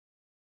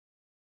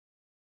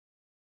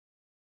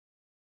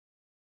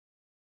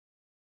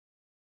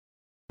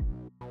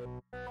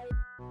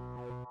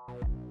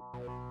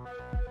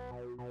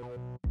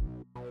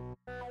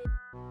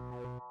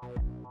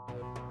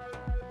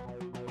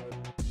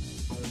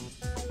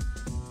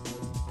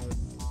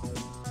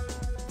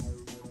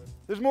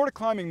There's more to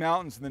climbing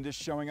mountains than just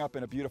showing up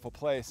in a beautiful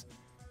place.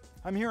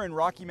 I'm here in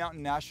Rocky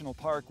Mountain National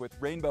Park with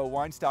Rainbow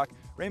Weinstock.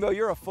 Rainbow,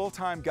 you're a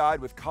full-time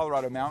guide with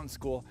Colorado Mountain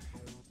School.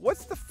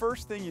 What's the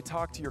first thing you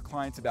talk to your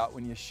clients about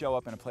when you show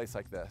up in a place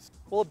like this?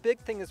 Well, a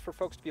big thing is for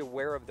folks to be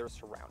aware of their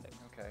surroundings.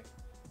 Okay.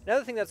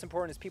 Another thing that's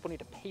important is people need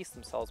to pace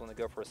themselves when they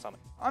go for a summit.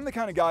 I'm the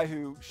kind of guy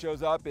who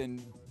shows up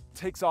and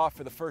takes off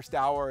for the first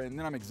hour and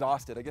then I'm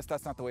exhausted. I guess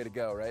that's not the way to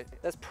go, right?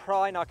 That's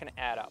probably not going to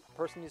add up. A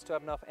person needs to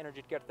have enough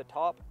energy to get to the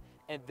top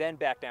and then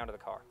back down to the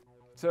car.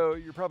 So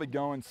you're probably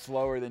going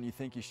slower than you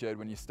think you should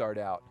when you start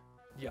out.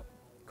 Yep.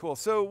 Cool.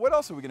 So what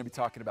else are we going to be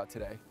talking about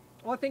today?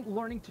 Well, I think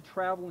learning to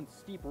travel in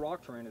steep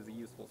rock terrain is a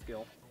useful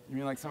skill. You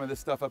mean like some of this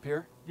stuff up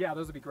here? Yeah,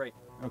 those would be great.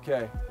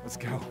 Okay, let's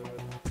go.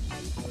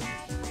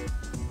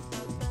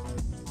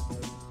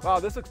 Wow,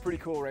 this looks pretty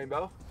cool,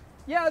 Rainbow.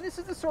 Yeah, this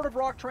is the sort of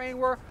rock terrain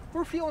where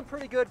we're feeling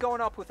pretty good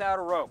going up without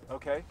a rope.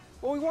 Okay.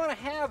 What we want to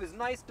have is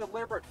nice,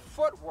 deliberate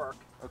footwork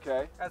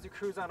Okay. as we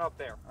cruise on up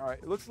there. All right,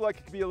 it looks like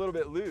it could be a little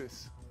bit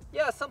loose.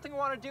 Yeah, something we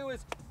want to do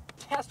is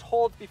test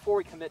holds before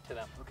we commit to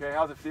them. Okay,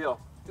 how's it feel?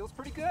 Feels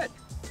pretty good.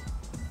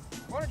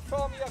 Why don't you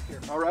follow me up here?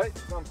 All right,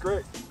 sounds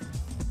great.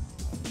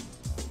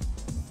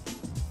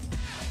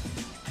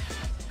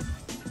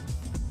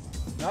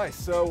 Nice,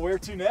 so where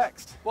to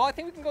next? Well, I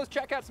think we can go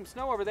check out some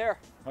snow over there.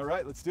 All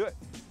right, let's do it.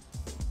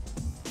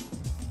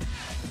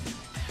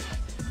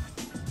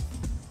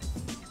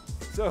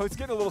 So it's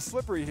getting a little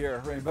slippery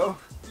here, Rainbow.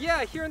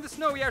 Yeah, here in the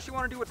snow, we actually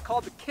want to do what's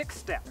called the kick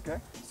step. Okay.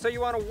 So you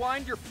want to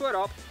wind your foot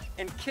up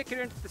and kick it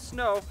into the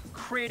snow,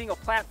 creating a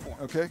platform.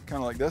 Okay,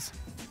 kind of like this.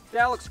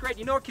 That looks great.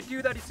 You know what could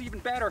do that? It's even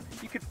better.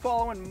 You could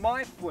follow in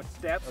my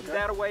footsteps, Okay. and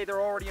that way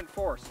they're already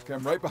enforced. Okay,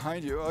 I'm right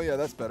behind you. Oh yeah,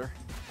 that's better.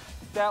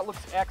 That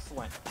looks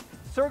excellent.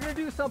 So we're going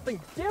to do something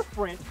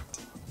different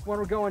when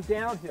we're going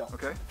downhill.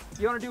 Okay.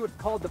 You want to do what's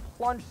called the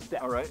plunge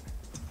step. All right.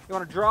 You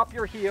want to drop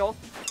your heel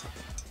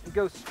and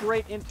go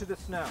straight into the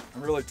snow.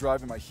 I'm really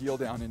driving my heel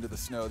down into the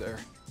snow there.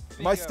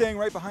 Am I Bingo. staying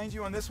right behind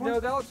you on this one? No,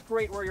 that looks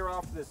great where you're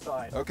off to this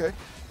side. Okay,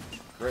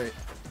 great.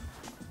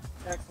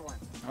 Excellent.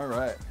 All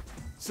right.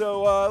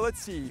 So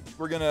let's see.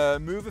 We're gonna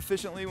move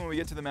efficiently when we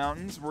get to the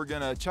mountains. We're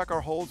gonna check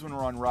our holds when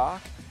we're on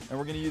rock, and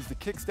we're gonna use the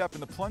kick step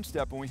and the plunge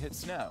step when we hit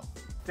snow.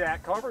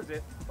 That covers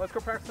it. Let's go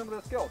practice some of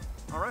those skills.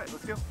 All right,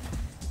 let's go.